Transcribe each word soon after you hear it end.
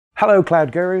Hello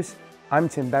Cloud Gurus, I'm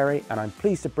Tim Berry and I'm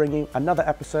pleased to bring you another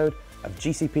episode of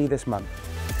GCP this month.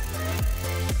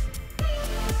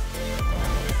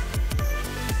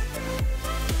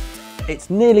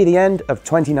 It's nearly the end of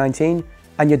 2019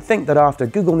 and you'd think that after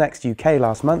Google Next UK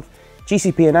last month,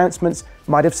 GCP announcements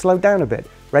might have slowed down a bit,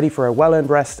 ready for a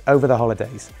well-earned rest over the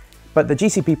holidays. But the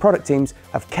GCP product teams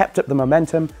have kept up the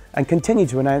momentum and continue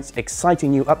to announce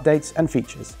exciting new updates and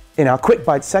features. In our Quick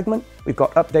Bites segment, we've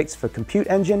got updates for Compute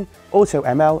Engine,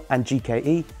 AutoML and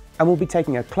GKE, and we'll be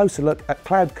taking a closer look at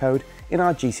Cloud Code in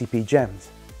our GCP gems.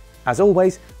 As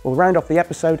always, we'll round off the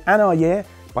episode and our year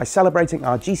by celebrating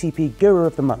our GCP Guru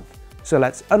of the Month. So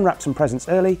let's unwrap some presents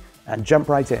early and jump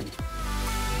right in.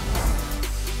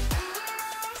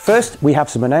 First, we have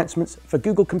some announcements for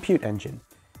Google Compute Engine.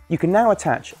 You can now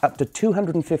attach up to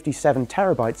 257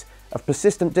 terabytes of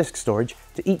persistent disk storage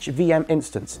to each VM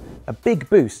instance, a big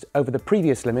boost over the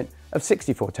previous limit of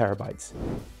 64 terabytes.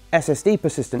 SSD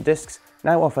persistent disks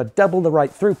now offer double the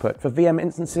write throughput for VM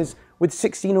instances with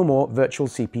 16 or more virtual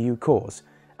CPU cores,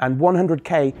 and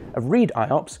 100K of read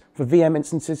IOPS for VM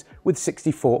instances with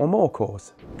 64 or more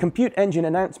cores. Compute Engine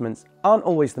announcements aren't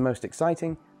always the most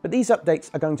exciting, but these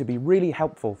updates are going to be really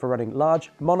helpful for running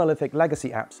large, monolithic legacy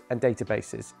apps and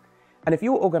databases. And if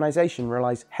your organization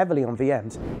relies heavily on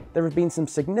VMs, there have been some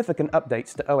significant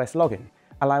updates to OS login,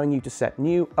 allowing you to set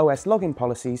new OS login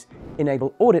policies,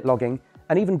 enable audit logging,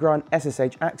 and even grant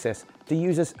SSH access to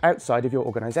users outside of your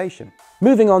organization.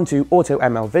 Moving on to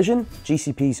AutoML Vision,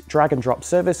 GCP's drag and drop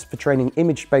service for training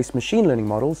image-based machine learning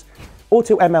models,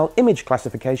 AutoML image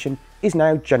classification is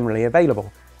now generally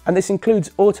available. And this includes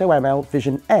AutoML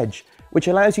Vision Edge, which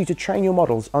allows you to train your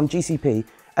models on GCP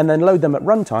and then load them at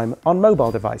runtime on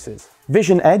mobile devices.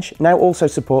 Vision Edge now also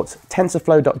supports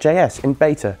Tensorflow.js in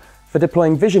beta for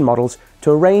deploying vision models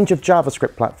to a range of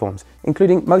JavaScript platforms,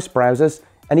 including most browsers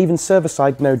and even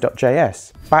server-side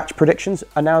Node.js. Batch predictions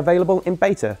are now available in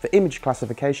beta for image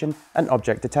classification and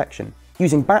object detection.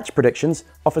 Using batch predictions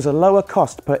offers a lower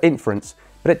cost per inference,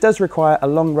 but it does require a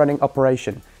long-running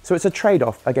operation, so it's a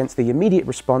trade-off against the immediate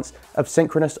response of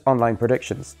synchronous online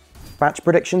predictions. Batch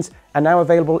predictions are now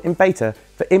available in beta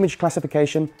for image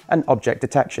classification and object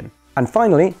detection. And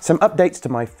finally, some updates to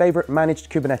my favorite managed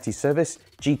Kubernetes service,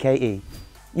 GKE.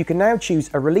 You can now choose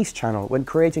a release channel when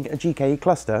creating a GKE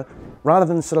cluster, rather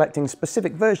than selecting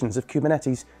specific versions of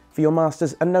Kubernetes for your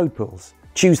masters and node pools.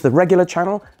 Choose the regular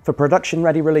channel for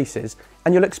production-ready releases,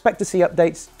 and you'll expect to see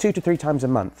updates 2 to 3 times a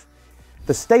month.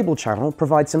 The stable channel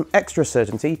provides some extra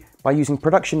certainty by using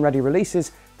production-ready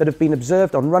releases that have been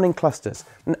observed on running clusters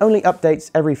and only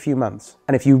updates every few months.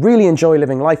 And if you really enjoy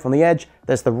living life on the edge,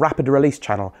 there's the rapid release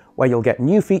channel, where you'll get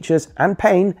new features and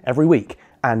pain every week,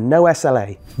 and no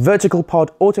SLA. Vertical Pod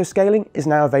Autoscaling is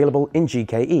now available in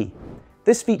GKE.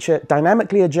 This feature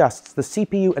dynamically adjusts the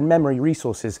CPU and memory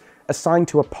resources assigned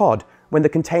to a pod when the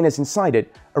containers inside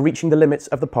it are reaching the limits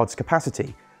of the pod's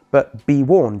capacity. But be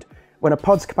warned, when a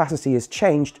pod's capacity is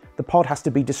changed, the pod has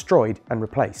to be destroyed and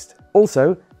replaced.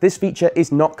 Also, this feature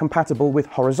is not compatible with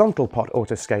horizontal pod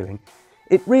autoscaling.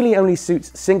 It really only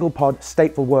suits single pod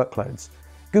stateful workloads.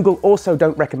 Google also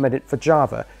don't recommend it for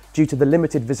Java due to the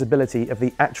limited visibility of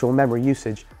the actual memory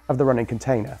usage of the running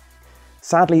container.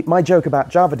 Sadly, my joke about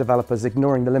Java developers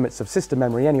ignoring the limits of system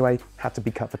memory anyway had to be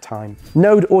cut for time.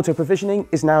 Node auto-provisioning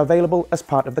is now available as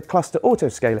part of the cluster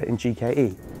autoscaler in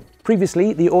GKE.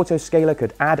 Previously, the autoscaler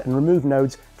could add and remove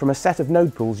nodes from a set of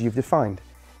node pools you've defined.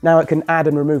 Now it can add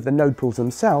and remove the node pools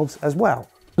themselves as well.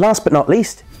 Last but not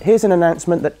least, here's an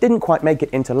announcement that didn't quite make it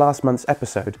into last month's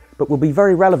episode, but will be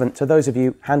very relevant to those of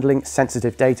you handling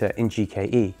sensitive data in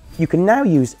GKE. You can now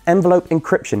use envelope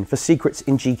encryption for secrets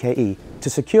in GKE to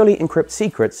securely encrypt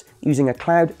secrets using a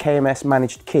Cloud KMS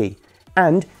managed key,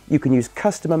 and you can use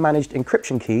customer managed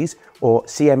encryption keys, or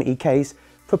CMEKs,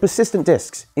 for persistent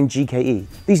disks in GKE.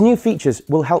 These new features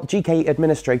will help GKE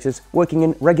administrators working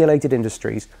in regulated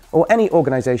industries or any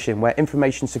organization where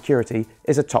information security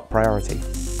is a top priority.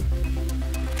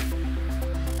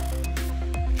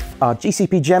 Our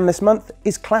GCP gem this month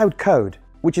is Cloud Code,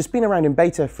 which has been around in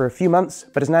beta for a few months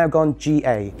but has now gone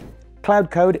GA.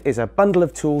 Cloud Code is a bundle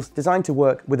of tools designed to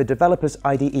work with a developer's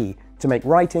IDE to make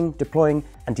writing, deploying,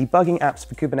 and debugging apps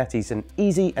for Kubernetes an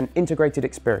easy and integrated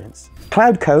experience.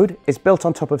 Cloud Code is built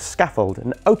on top of Scaffold,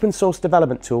 an open-source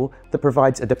development tool that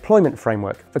provides a deployment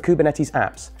framework for Kubernetes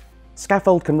apps.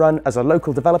 Scaffold can run as a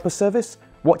local developer service,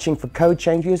 watching for code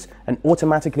changes and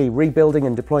automatically rebuilding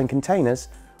and deploying containers,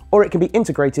 or it can be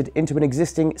integrated into an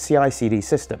existing CI/CD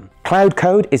system. Cloud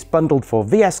Code is bundled for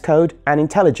VS Code and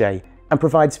IntelliJ, and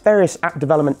provides various app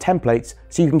development templates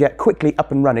so you can get quickly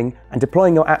up and running and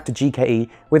deploying your app to GKE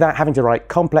without having to write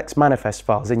complex manifest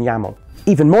files in YAML.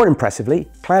 Even more impressively,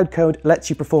 Cloud Code lets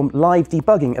you perform live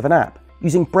debugging of an app,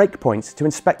 using breakpoints to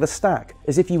inspect the stack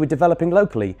as if you were developing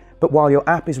locally, but while your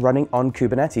app is running on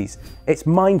Kubernetes. It's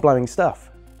mind-blowing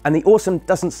stuff. And the awesome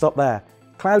doesn't stop there.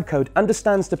 Cloud Code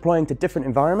understands deploying to different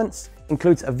environments,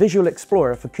 includes a visual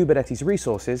explorer for Kubernetes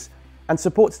resources, and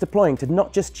supports deploying to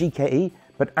not just GKE,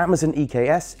 but Amazon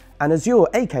EKS and Azure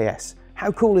AKS.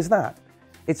 How cool is that?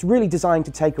 It's really designed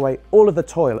to take away all of the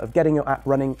toil of getting your app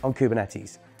running on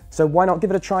Kubernetes. So why not give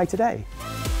it a try today?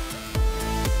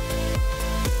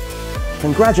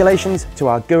 Congratulations to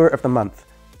our Guru of the Month.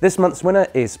 This month's winner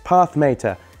is Parth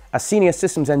Mehta, a senior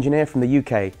systems engineer from the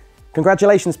UK.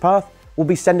 Congratulations, Parth. We'll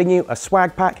be sending you a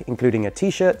swag pack, including a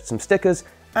t-shirt, some stickers,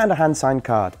 and a hand-signed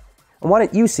card. And why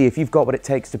don't you see if you've got what it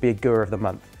takes to be a Guru of the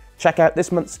Month? Check out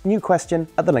this month's new question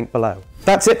at the link below.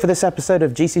 That's it for this episode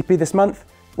of GCP This Month.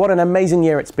 What an amazing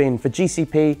year it's been for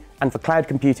GCP and for cloud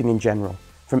computing in general.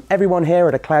 From everyone here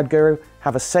at A Cloud Guru,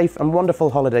 have a safe and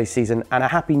wonderful holiday season and a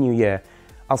happy new year.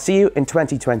 I'll see you in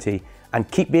 2020,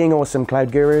 and keep being awesome,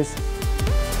 Cloud Gurus.